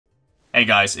Hey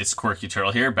guys, it's Quirky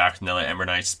Turtle here, back with another Ember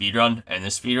Knight speedrun. And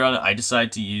this speedrun, I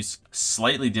decided to use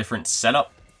slightly different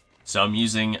setup. So I'm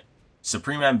using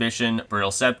Supreme Ambition,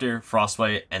 Brittle Sceptre,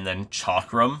 Frostbite, and then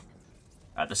Chakram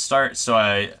at the start. So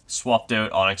I swapped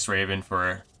out Onyx Raven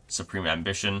for Supreme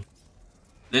Ambition.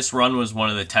 This run was one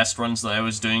of the test runs that I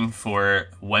was doing for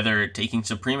whether taking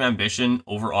Supreme Ambition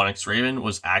over Onyx Raven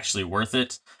was actually worth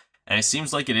it. And it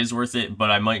seems like it is worth it, but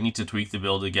I might need to tweak the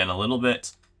build again a little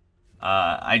bit.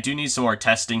 I do need some more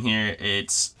testing here.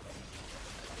 It's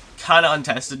kind of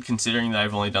untested considering that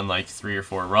I've only done like 3 or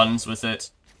 4 runs with it.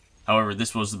 However,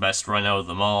 this was the best run out of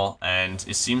them all, and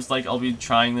it seems like I'll be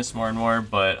trying this more and more,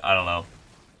 but I don't know.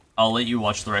 I'll let you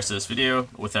watch the rest of this video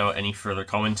without any further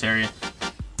commentary.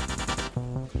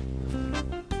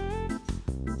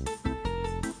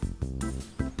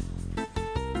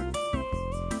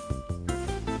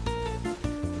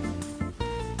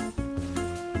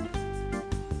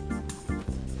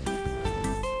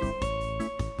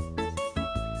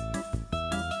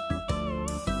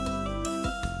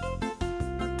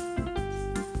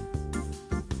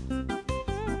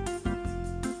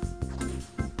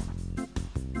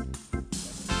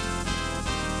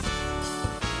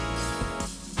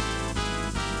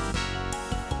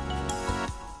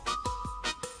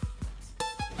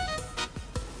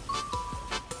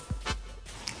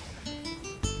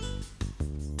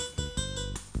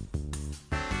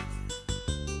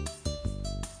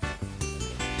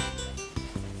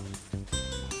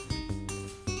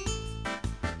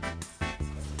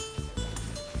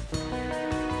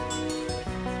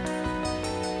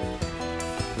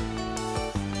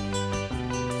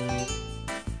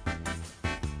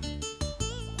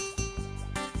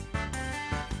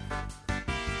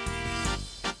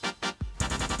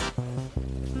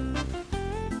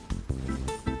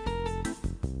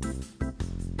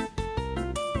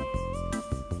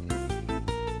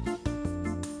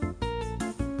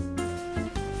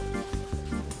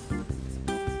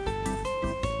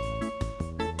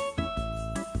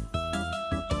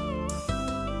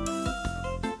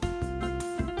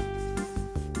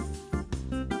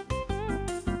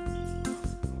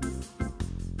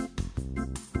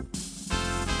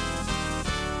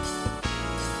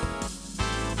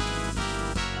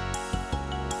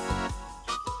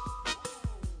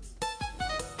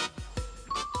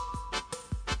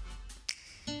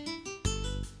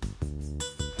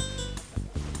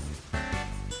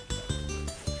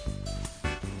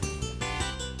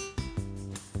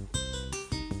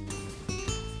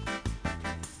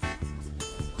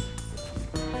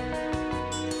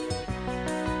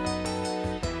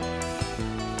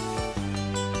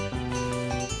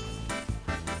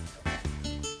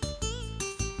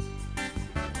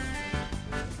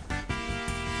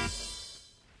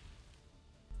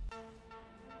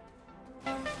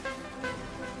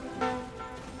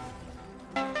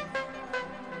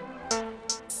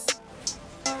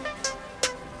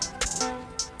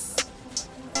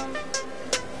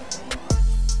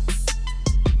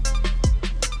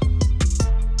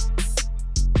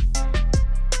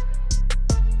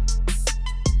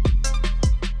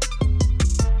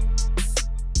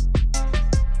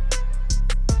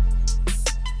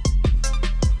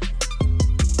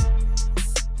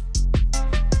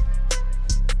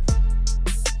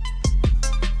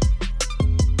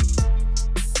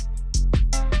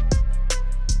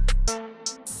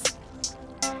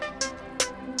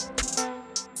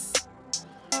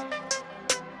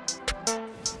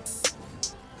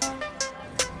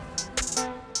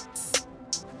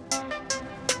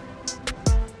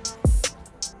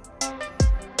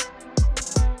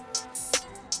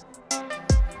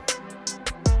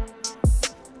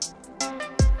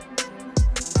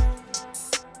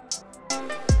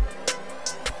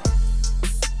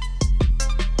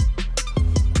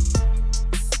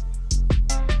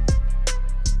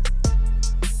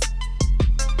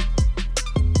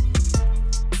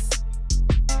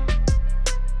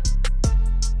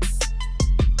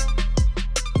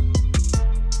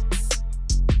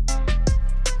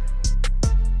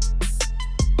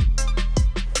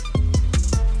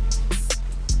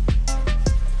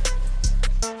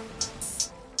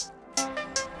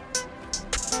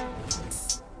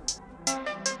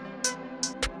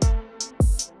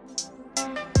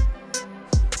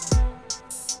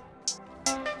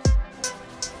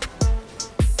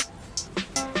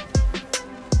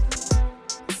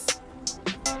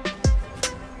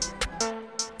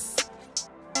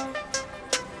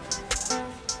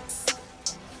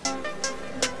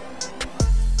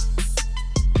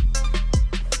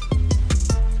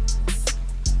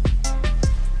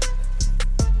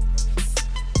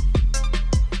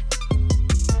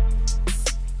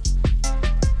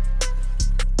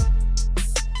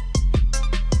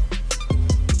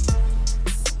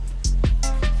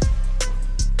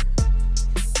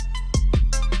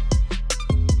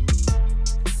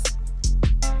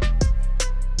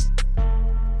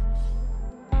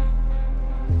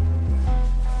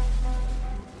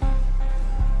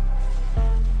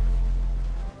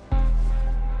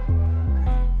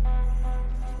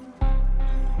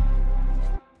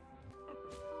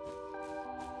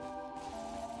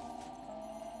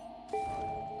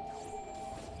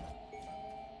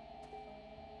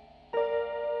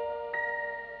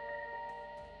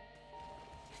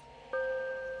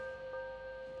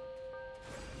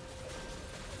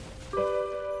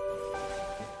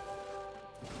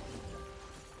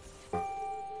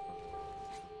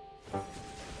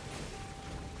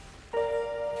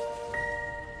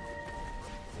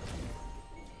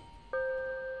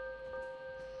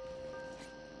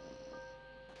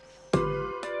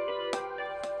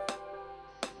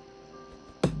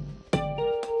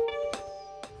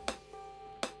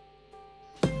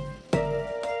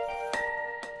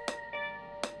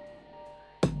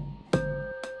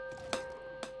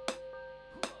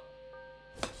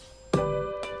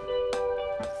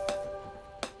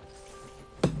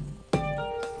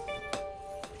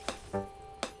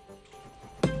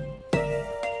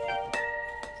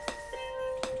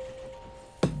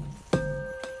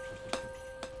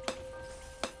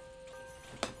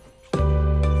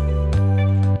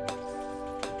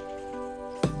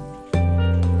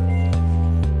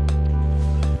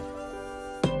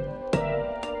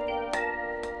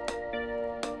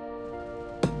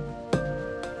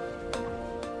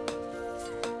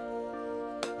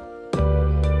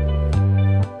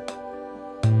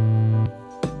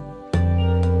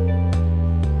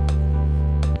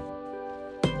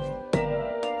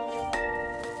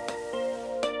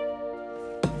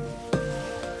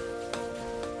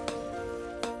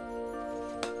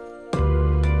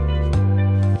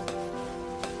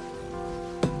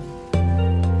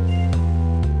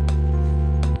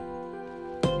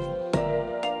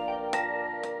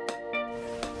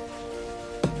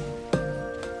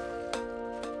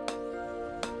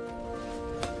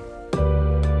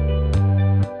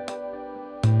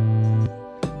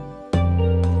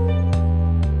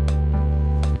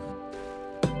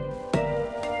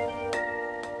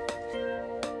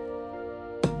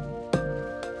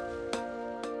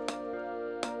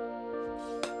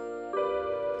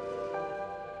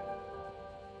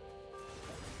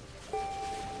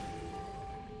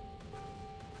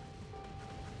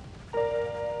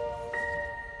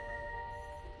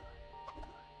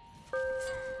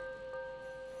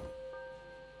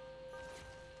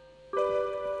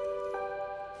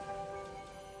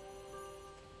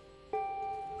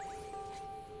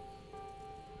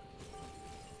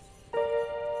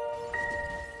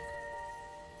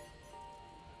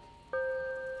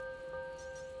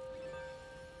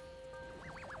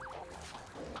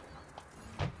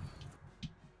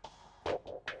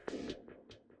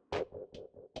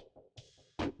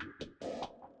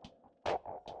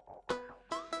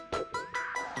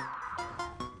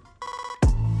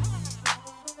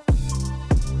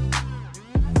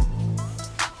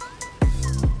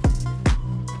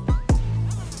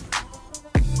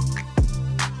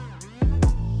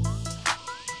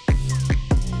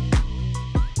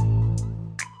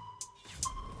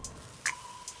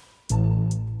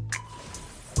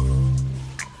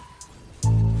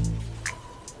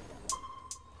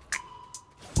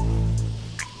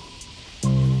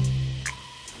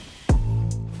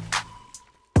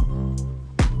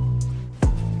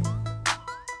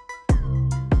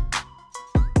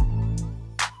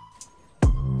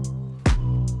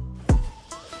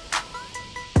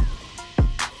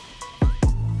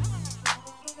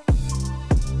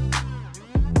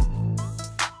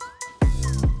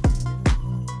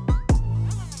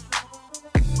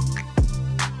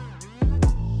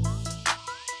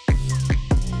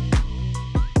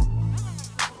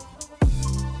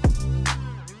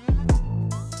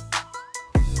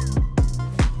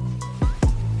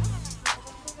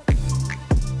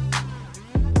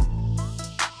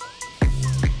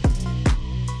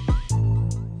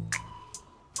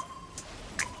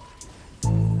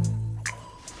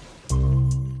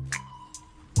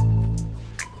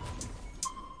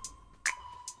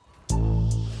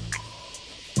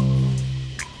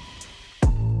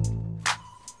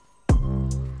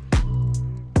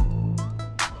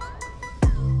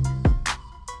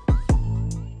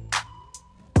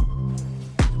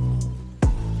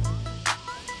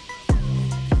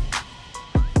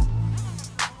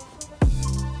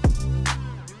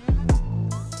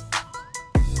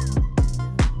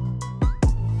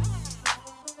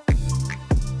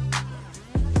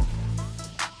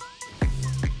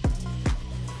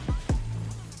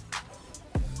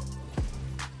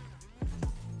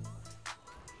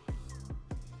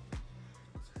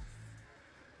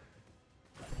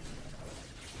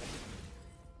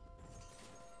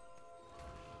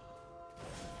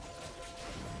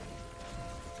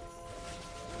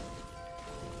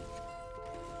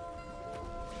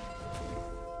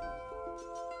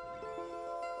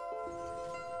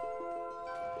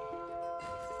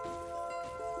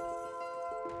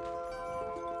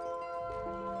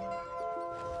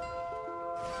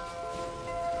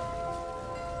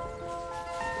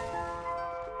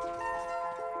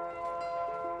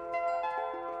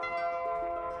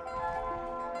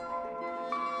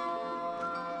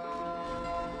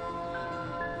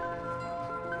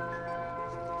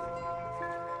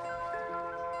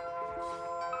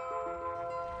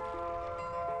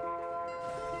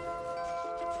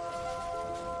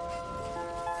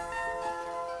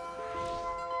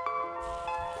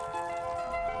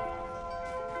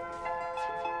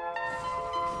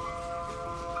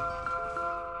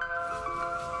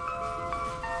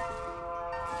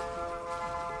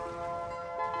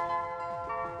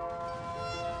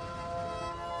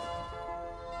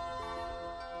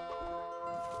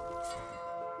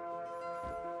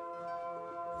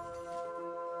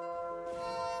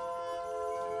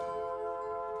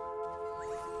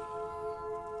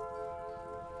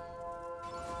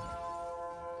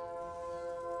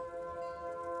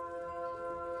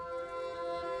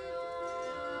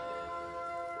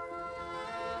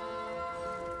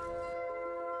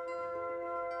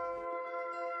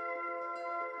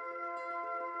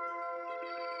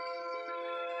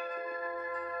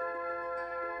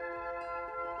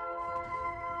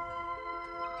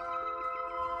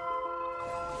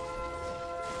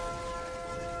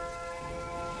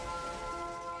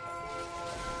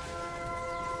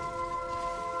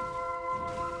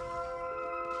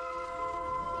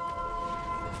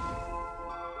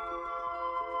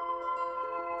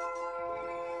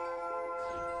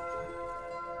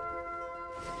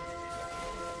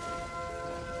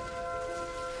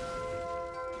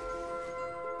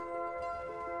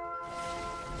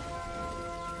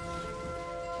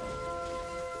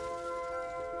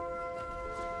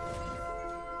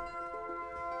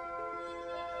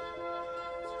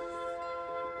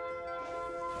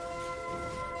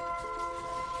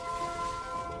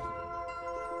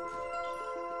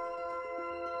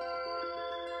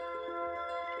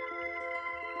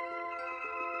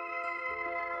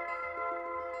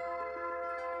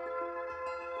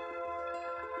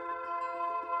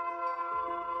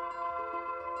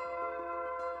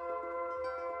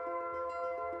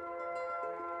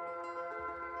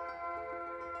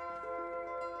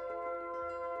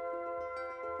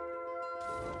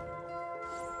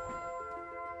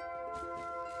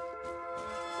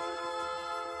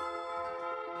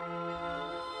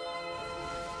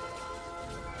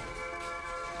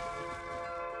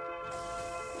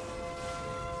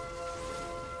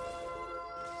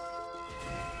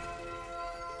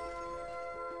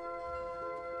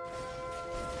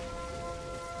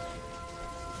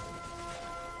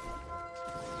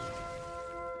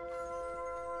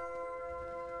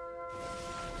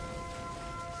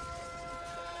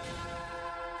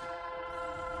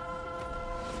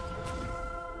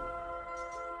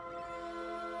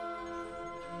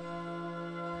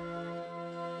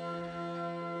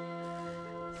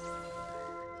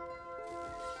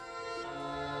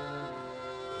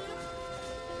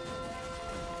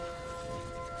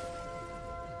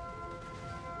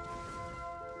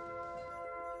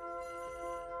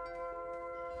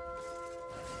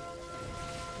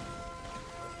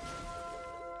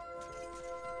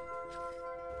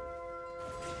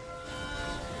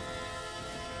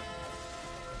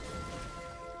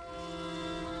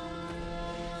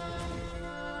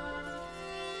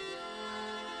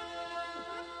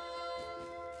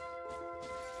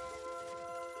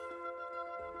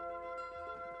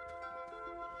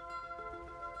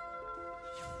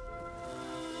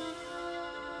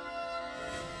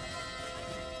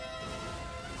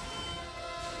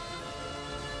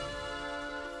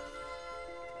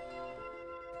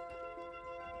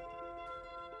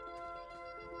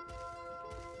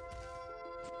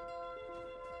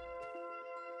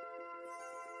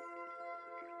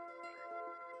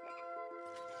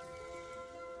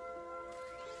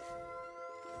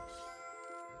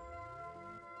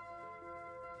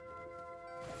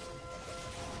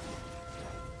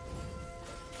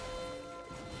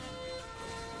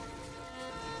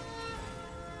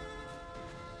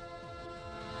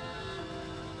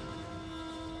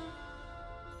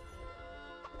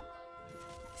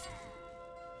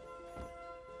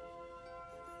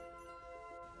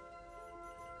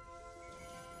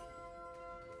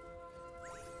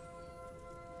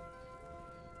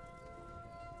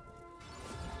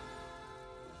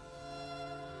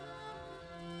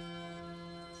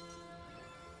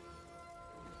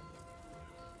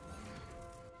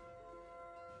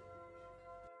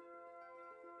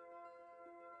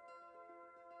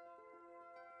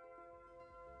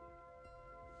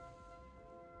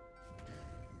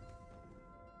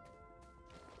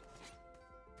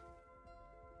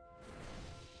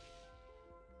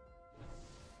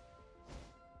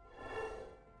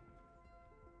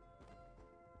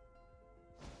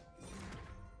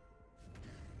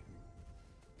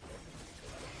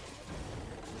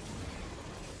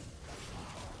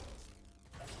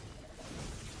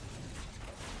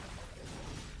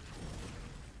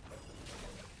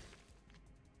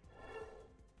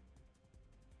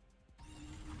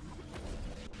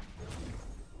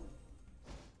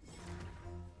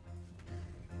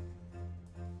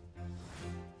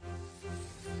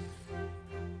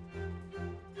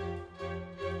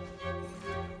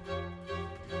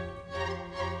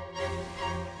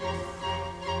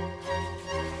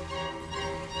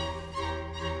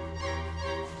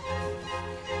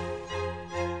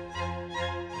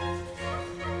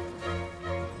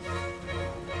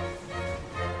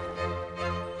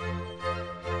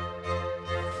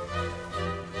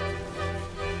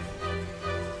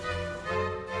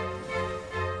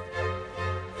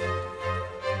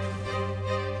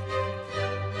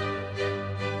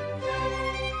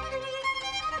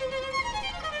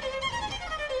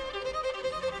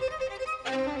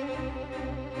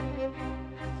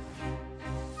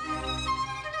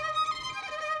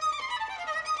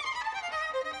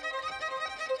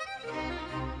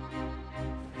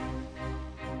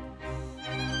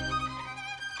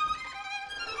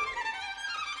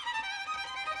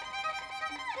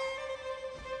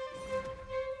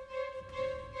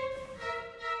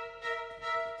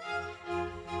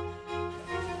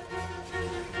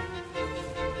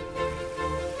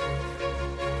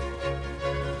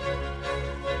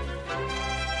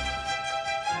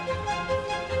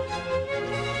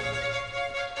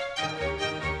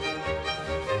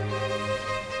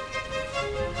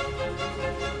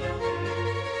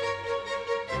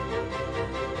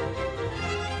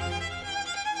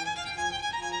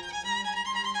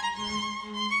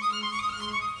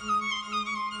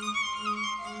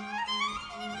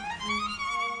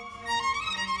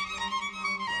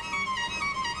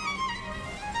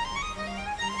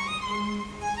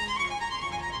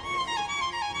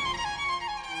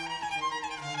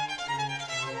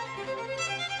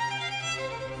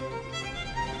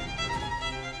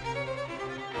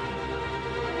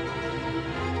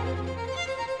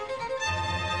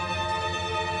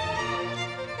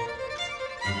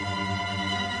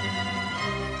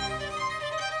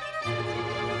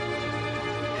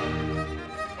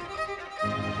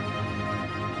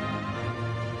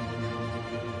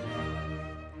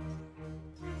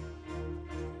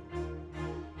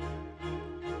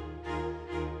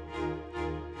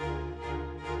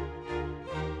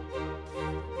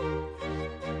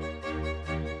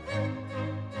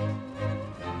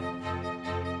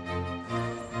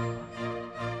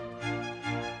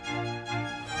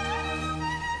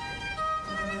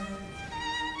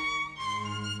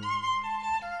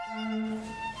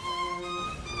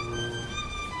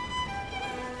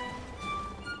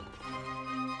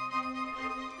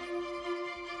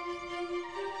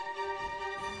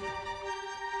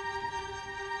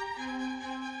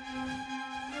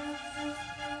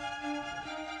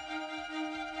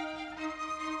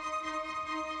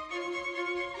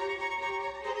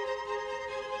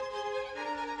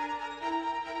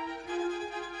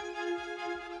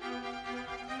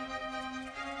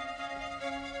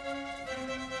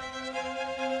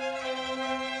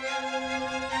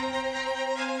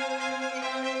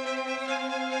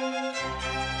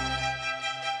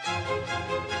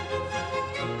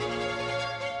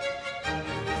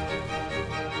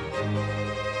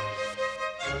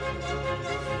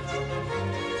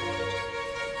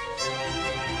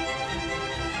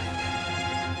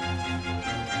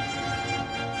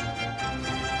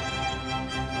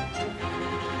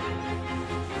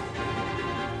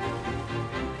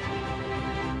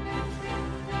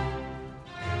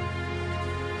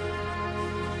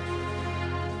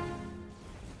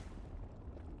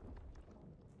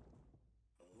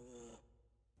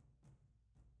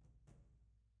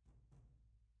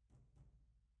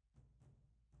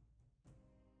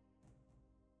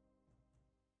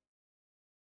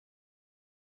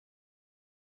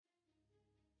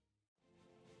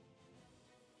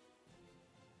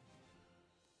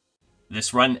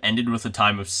 this run ended with a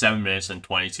time of 7 minutes and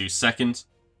 22 seconds.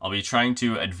 I'll be trying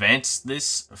to advance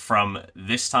this from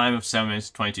this time of 7 minutes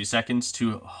and 22 seconds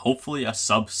to hopefully a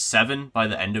sub 7 by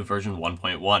the end of version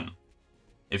 1.1.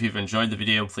 If you've enjoyed the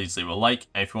video, please leave a like,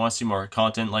 and if you want to see more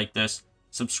content like this,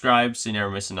 subscribe so you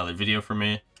never miss another video from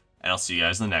me, and I'll see you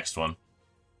guys in the next one.